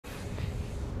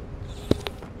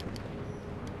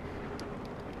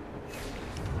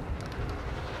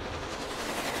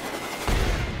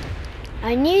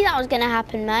I knew that was going to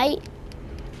happen, mate.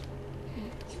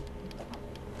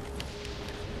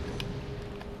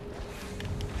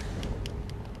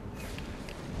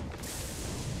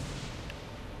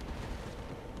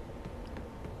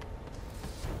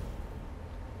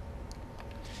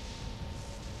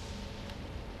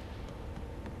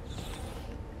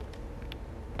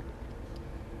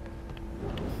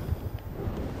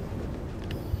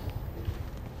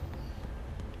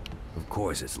 Of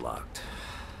course it's locked.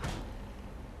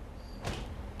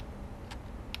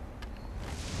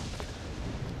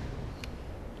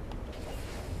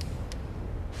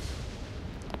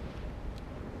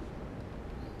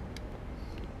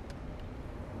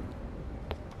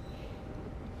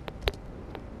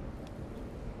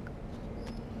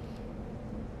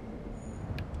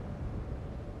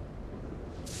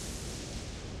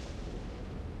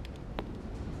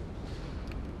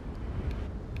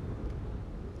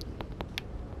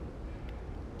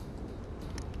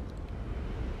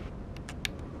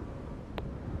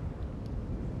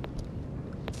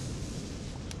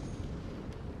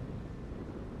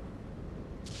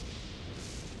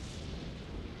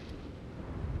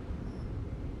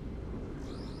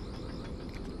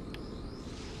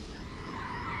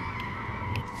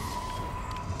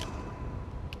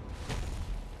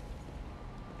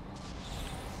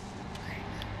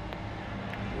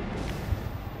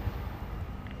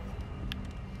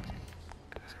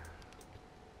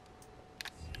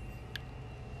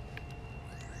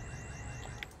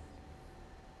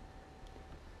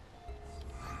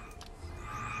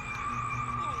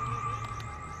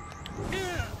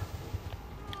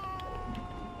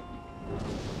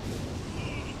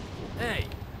 Hey!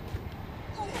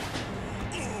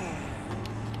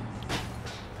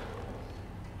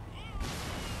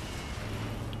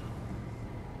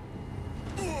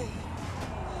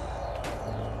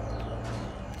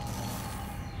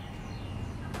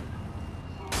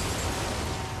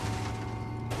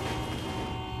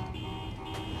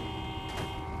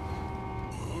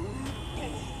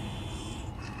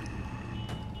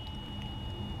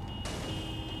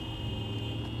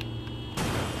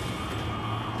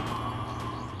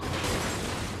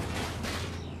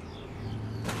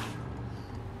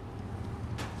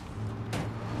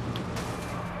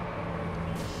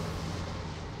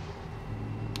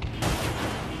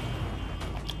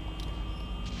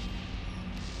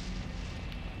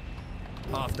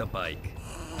 Off the bike.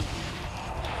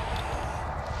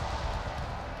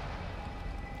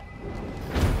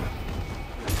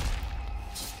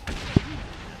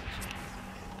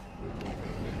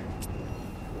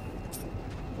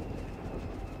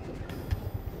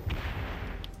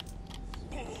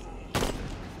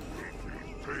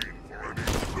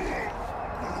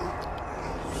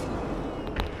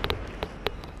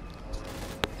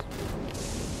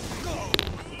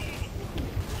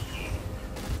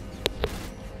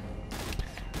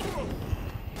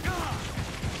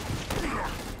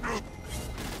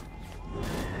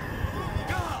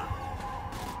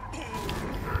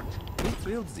 Who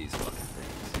builds these fucking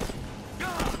things?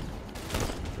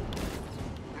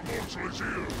 The monster is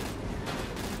here!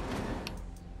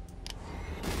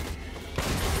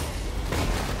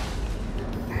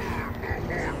 Burn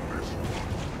the heartless one!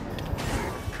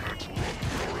 Can't run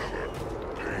forever!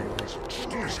 Pain is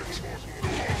exquisite!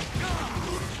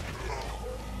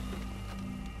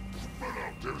 Run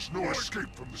out, there is no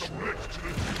escape from this wretched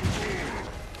world!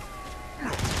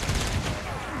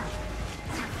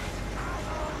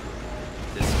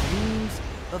 The schemes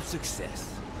of success.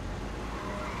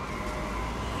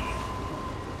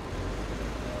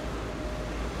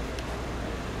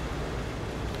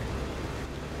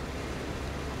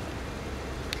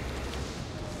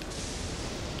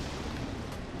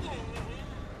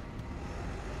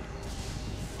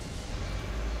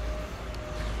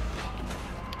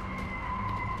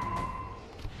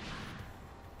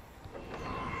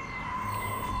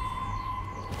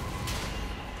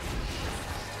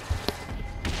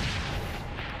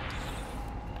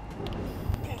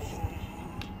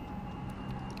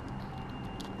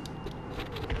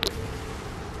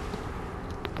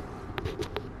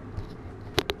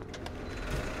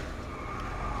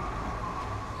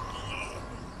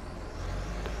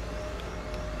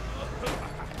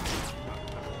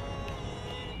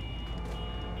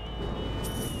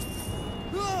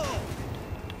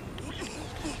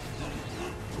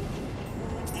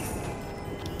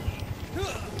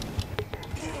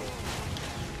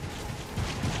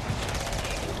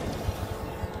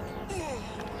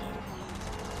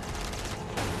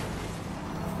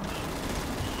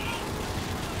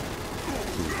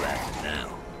 Now.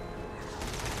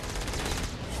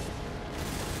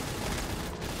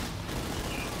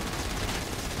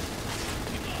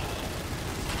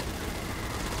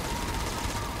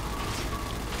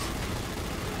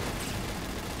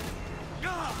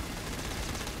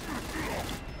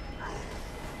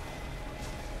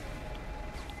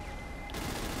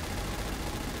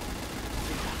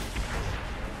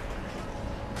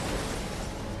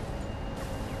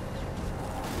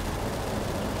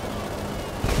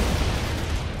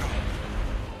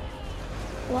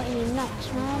 What, are you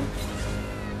nuts, man?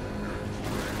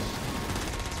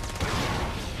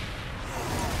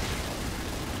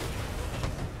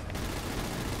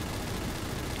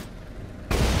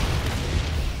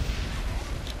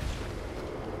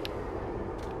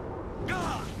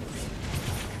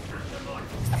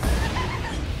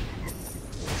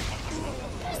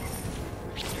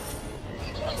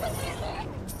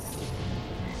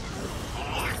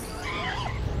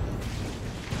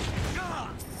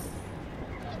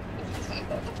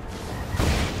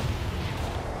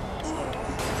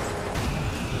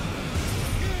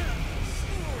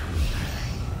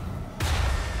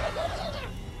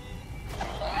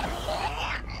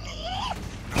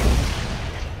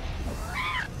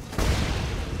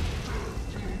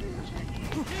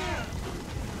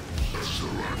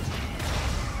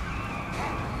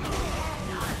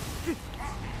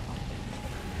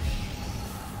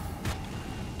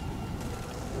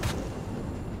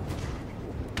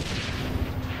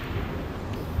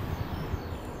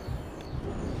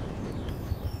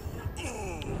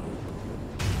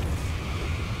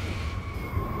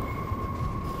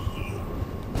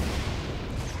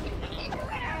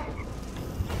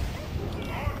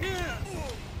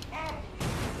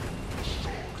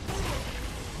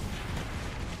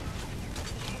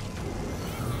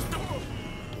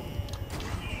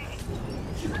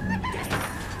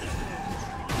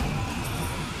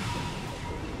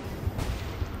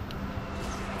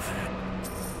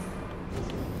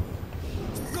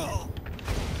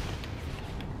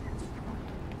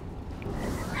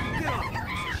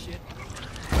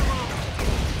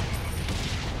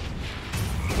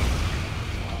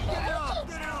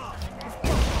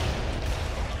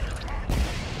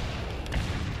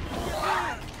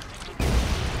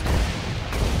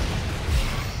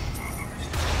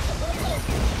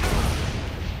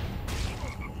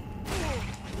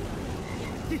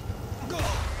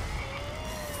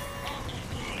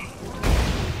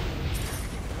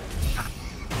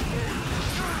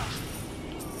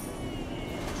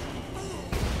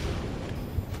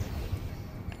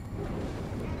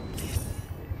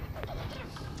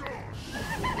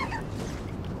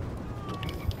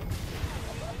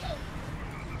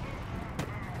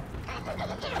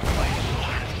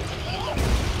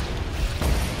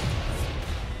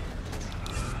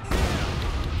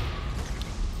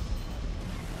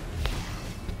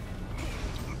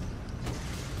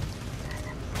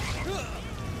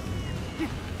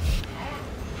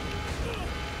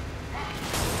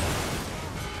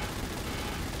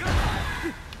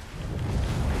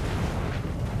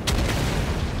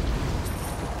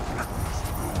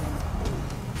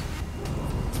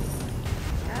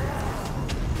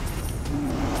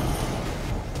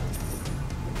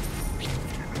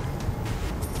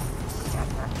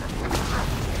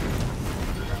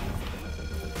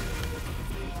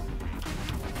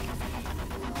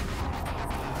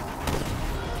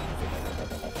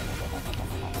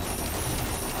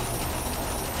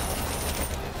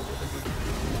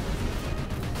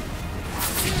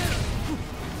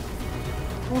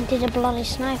 Wanted a bloody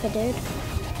sniper, dude.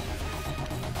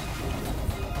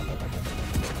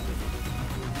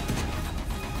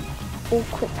 All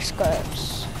quick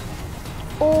scopes.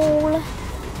 All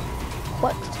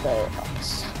quick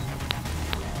scopes.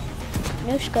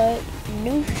 No scope.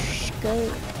 No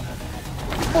scope.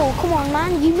 Oh, come on,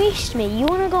 man. You missed me. You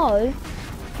wanna go?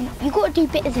 You gotta do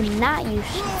better than that, you.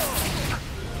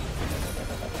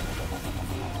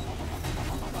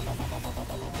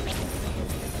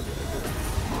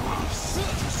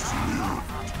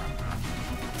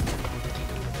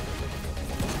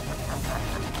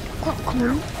 Come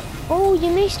on. Oh,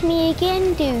 you missed me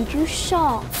again, dude. You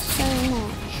suck so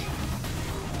much.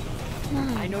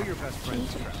 Man. I know your best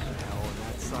friend's trapped in hell, and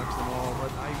that sucks and all,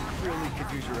 but I really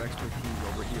could use your expertise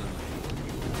over here.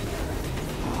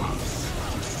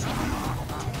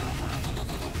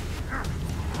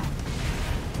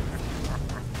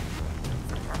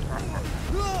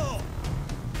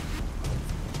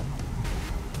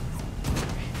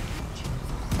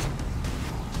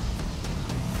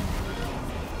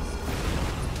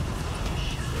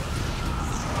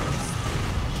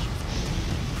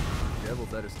 Devil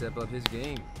better step up his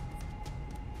game.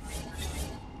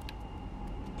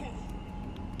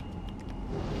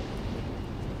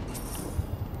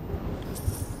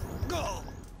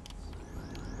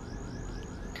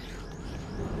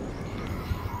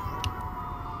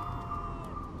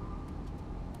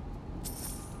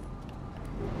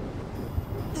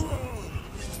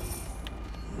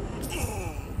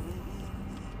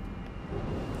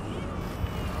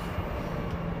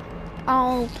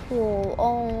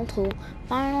 Alto.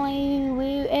 Finally,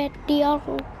 we're at the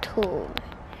alto.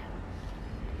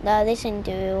 No, this ain't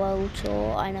do World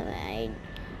Tour. I know it ain't.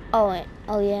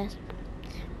 Oh yes.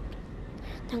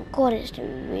 Thank God it's the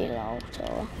real old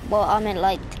tour. Well, I meant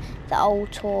like the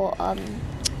old tour,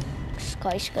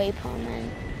 skyscraper,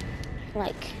 man.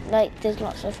 Like there's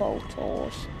lots of old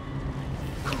tours.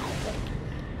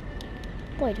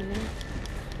 Wait a minute.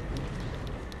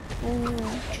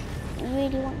 I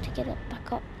really want to get it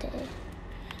back up there.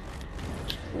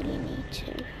 Really need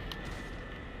to.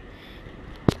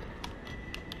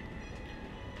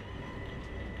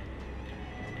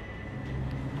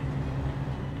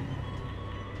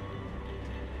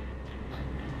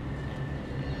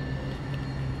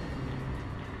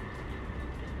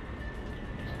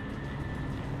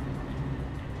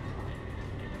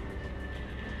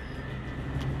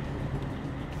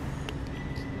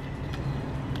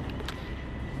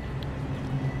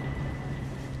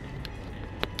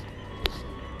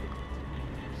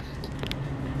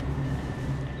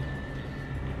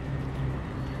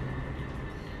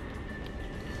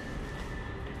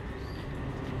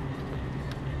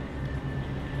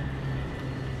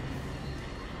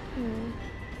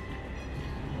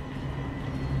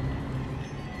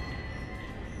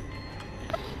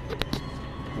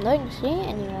 I don't see it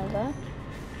anywhere though.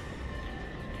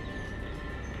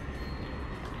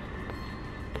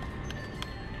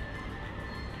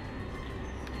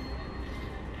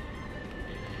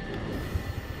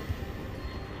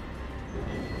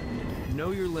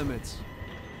 Know your limits.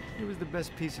 It was the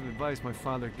best piece of advice my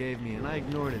father gave me, and I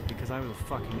ignored it because I was a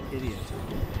fucking idiot.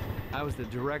 I was the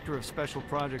director of special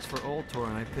projects for Ultor,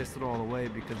 and I pissed it all away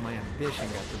because my ambition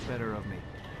got the better of me.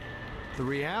 The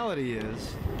reality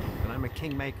is that I'm a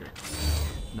kingmaker,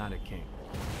 not a king.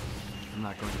 I'm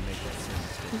not going to make that same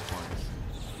mistake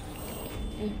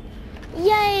twice.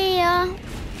 Yeah,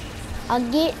 I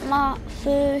get my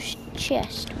first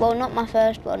chest. Well, not my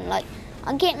first one. Like,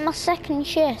 I get my second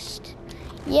chest.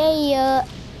 Yeah,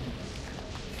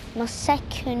 my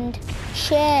second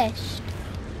chest.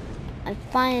 I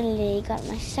finally got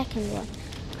my second one.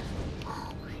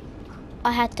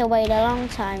 I had to wait a long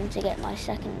time to get my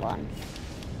second one.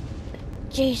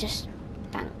 Jesus,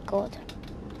 thank God.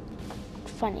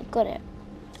 Finally got it.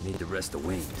 Need to rest the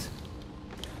wings.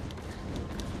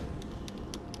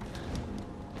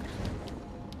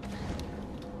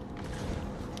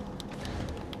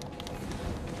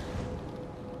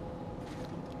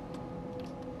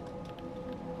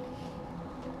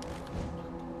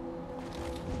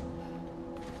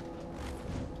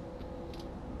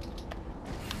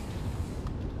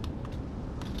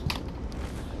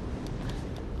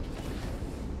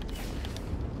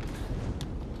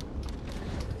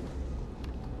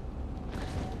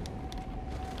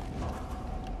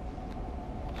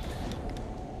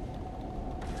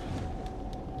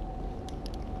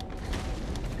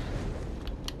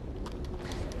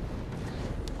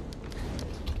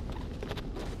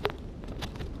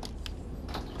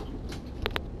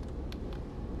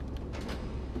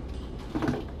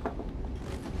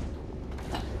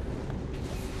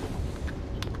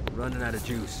 Running out of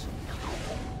juice.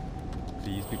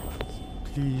 Please be guns.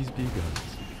 Please be guns.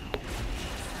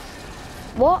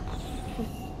 What?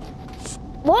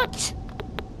 What?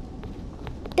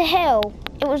 The hell?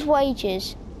 It was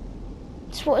wages.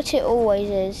 It's what it always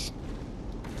is.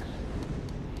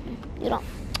 You know,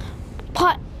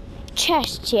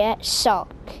 chests, yeah,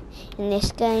 suck in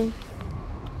this game.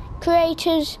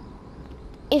 Creators,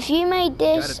 if you made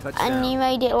this and you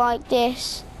made it like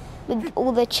this with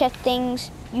all the chest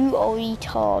things, you are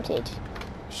retarded.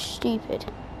 Stupid.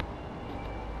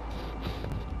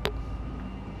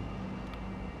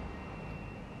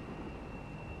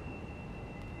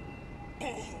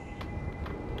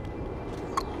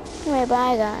 Anyway,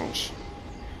 bye guys.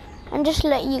 And just to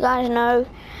let you guys know,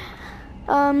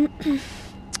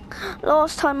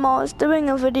 last time I was doing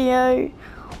a video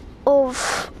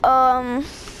of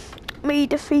me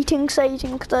defeating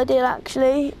Satan, because I did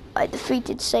actually. I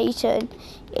defeated Satan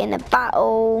in a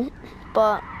battle,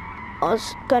 but I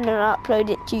was going to upload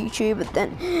it to YouTube, but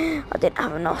then I didn't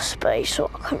have enough space, so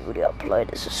I couldn't really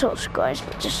upload it. So guys,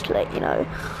 but just to let you know,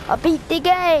 I beat the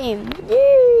game.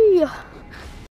 Yay!